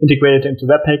integrated it into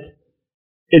Webpack.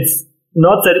 It's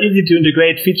not that easy to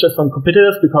integrate features from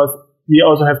competitors, because we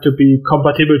also have to be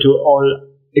compatible to all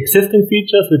existing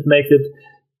features, which makes it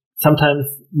sometimes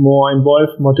more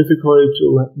involved, more difficult,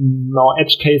 more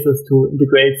edge cases to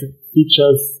integrate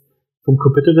features from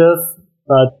competitors.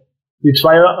 But we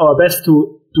try our best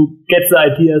to get the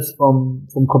ideas from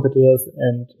competitors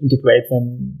and integrate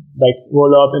them, like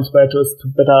Rollup inspired us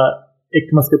to better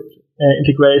ECMAScript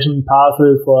integration,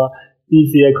 Parcel for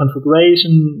easier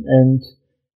configuration, and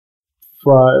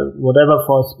for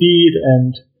speed.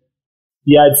 And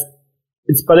yeah,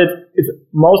 it's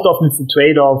most often it's a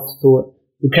trade-off. So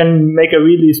you can make a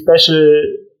really special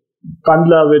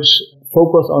bundler which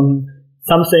focus on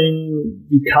something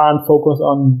we can't focus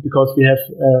on because we have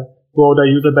a broader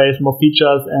user base, more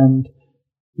features, and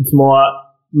it's more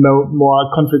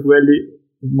configurability,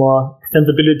 more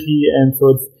extensibility, and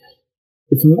so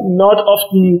it's not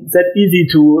often that easy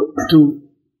to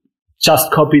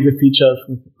just copy the features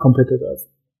from competitors.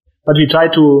 But we try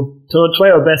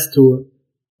our best to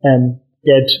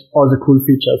get all the cool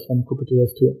features from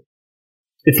competitors too.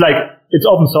 It's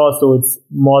open source, so it's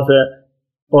more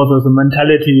also the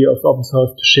mentality of open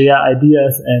source to share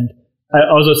ideas. And I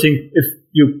also think if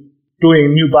you're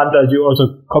doing new bundles, you're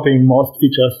also copying most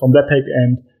features from Webpack,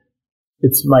 and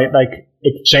it's like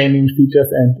exchanging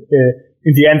features, and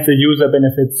in the end the user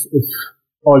benefits if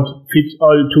all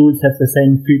tools have the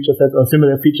same feature set or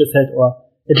similar feature set, or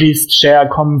at least share a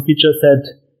common feature set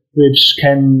which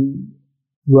can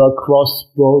work cross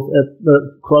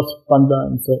bundler.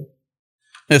 And so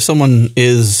if someone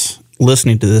is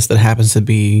listening to this that happens to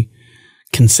be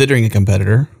considering a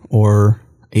competitor or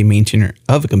a maintainer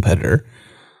of a competitor,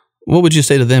 what would you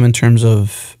say to them in terms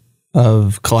of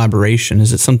collaboration?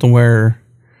 Is it something where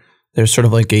there's sort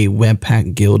of like a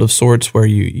Webpack guild of sorts where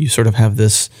you sort of have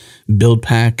this build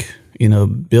pack,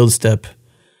 build step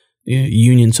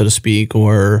union, so to speak,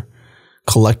 or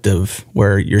collective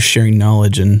where you're sharing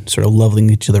knowledge and sort of leveling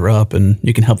each other up, and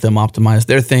you can help them optimize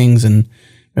their things, and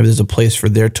maybe there's a place for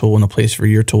their tool and a place for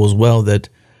your tool as well, that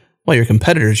while you're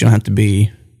competitors, you don't have to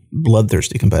be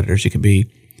bloodthirsty competitors. You could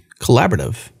be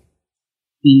collaborative.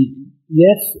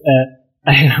 Yes.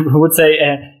 I would say,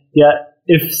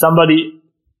 if somebody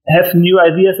have new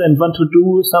ideas and want to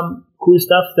do some cool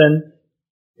stuff, then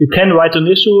you can write an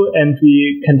issue and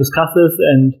we can discuss this.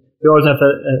 And we also have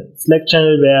a Slack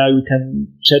channel where we can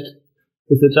chat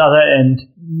with each other and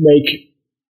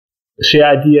share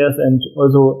ideas. And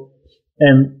also,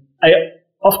 I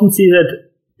often see that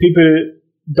people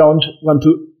don't want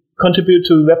to contribute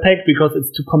to Webpack because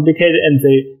it's too complicated, and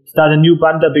they start a new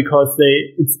bundler because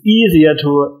it's easier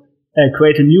to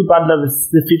create a new bundler with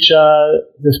the feature,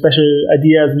 the special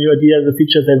ideas, new ideas, the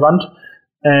features they want.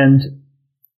 And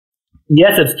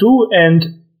yes, that's true.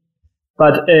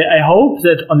 But I hope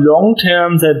that on long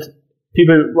term that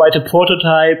people write a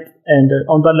prototype, and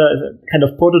on-bundler is a kind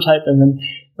of prototype, and then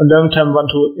on long term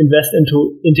want to invest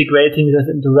into integrating this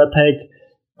into Webpack,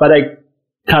 but I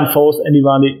can't force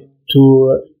anyone to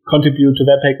contribute to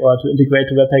Webpack or to integrate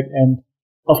to Webpack, and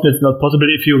often it's not possible.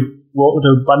 If you wrote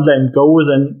a bundler in Go,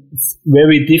 then it's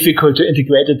very difficult to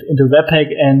integrate it into Webpack,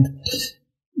 and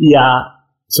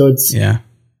so it's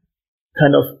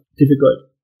kind of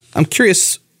difficult. I'm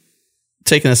curious,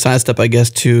 taking a sidestep, I guess,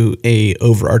 to a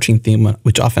overarching theme,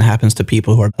 which often happens to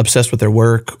people who are obsessed with their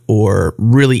work or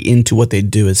really into what they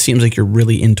do. It seems like you're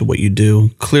really into what you do.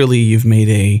 Clearly, you've made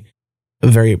a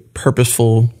very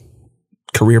purposeful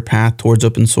career path towards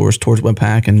open source, towards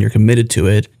Webpack, and you're committed to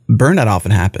it. Burnout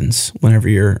often happens whenever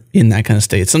you're in that kind of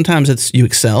state. Sometimes it's you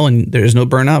excel and there's no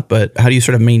burnout, but how do you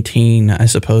sort of maintain, I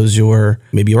suppose, your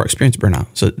experience burnout?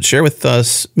 So share with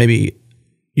us maybe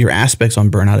your aspects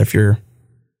on burnout if you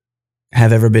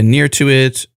have ever been near to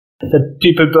it. That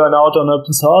people burn out on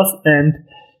open source,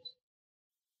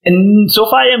 and so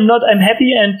far I'm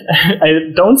happy, and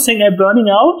I don't think I'm burning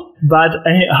out, but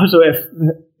I also am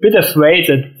a bit afraid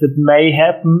that may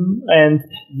happen, and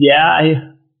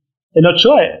I'm not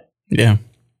sure. Yeah.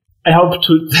 I hope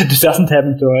that this doesn't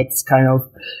happen, so it's kind of,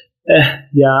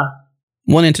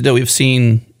 One antidote we've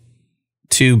seen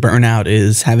to burnout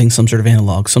is having some sort of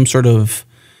analog, some sort of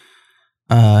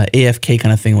AFK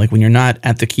kind of thing, like when you're not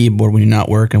at the keyboard, when you're not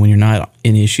working, when you're not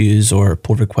in issues or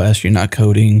pull requests, you're not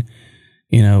coding,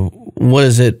 what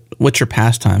is it? What's your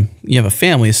pastime? You have a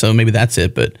family, so maybe that's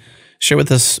it, but share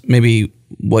with us maybe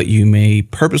what you may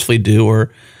purposefully do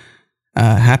or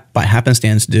by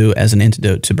happenstance do as an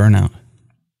antidote to burnout.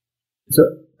 So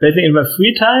basically in my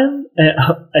free time,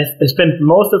 I spend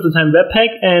most of the time Webpack,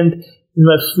 and in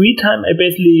my free time I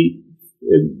basically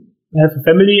have a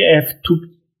family. I have two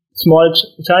small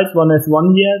child, one is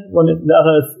 1 year, the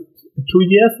other is 2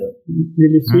 years,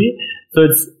 nearly 3. So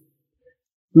it's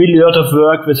really a lot of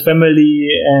work with family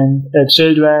and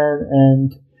children,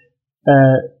 and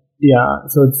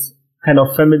so it's kind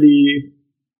of family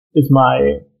is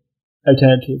my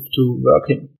alternative to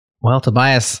working. Well,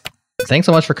 Tobias, thanks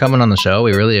so much for coming on the show.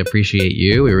 We really appreciate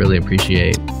you. We really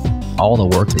appreciate all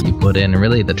the work that you put in, and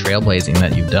really the trailblazing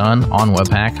that you've done on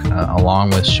Webpack, along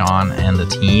with Sean and the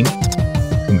team.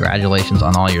 Congratulations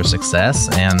on all your success,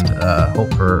 and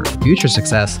hope for future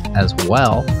success as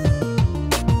well.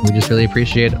 We just really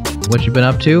appreciate what you've been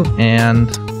up to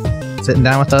and sitting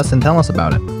down with us and telling us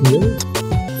about it. Yeah.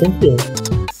 Thank you.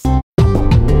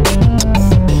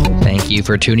 Thank you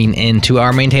for tuning in to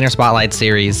our Maintainer Spotlight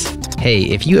series. Hey,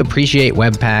 if you appreciate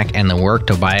Webpack and the work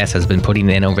Tobias has been putting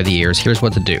in over the years, here's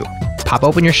what to do. Pop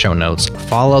open your show notes,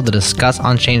 follow the Discuss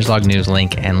on Changelog news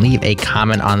link, and leave a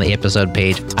comment on the episode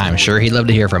page. I'm sure he'd love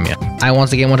to hear from you. I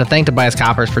once again want to thank Tobias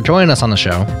Koppers for joining us on the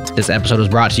show. This episode was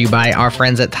brought to you by our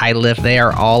friends at TitleLift. They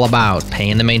are all about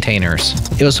paying the maintainers.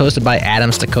 It was hosted by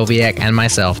Adam Stakoviak and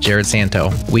myself, Jared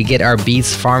Santo. We get our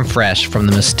beats farm fresh from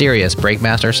the mysterious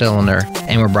Breakmaster cylinder,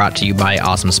 and we're brought to you by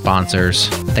awesome sponsors.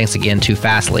 Thanks again to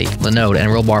Fastly, Linode, and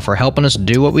Rollbar for helping us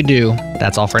do what we do.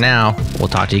 That's all for now. We'll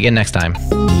talk to you again next time.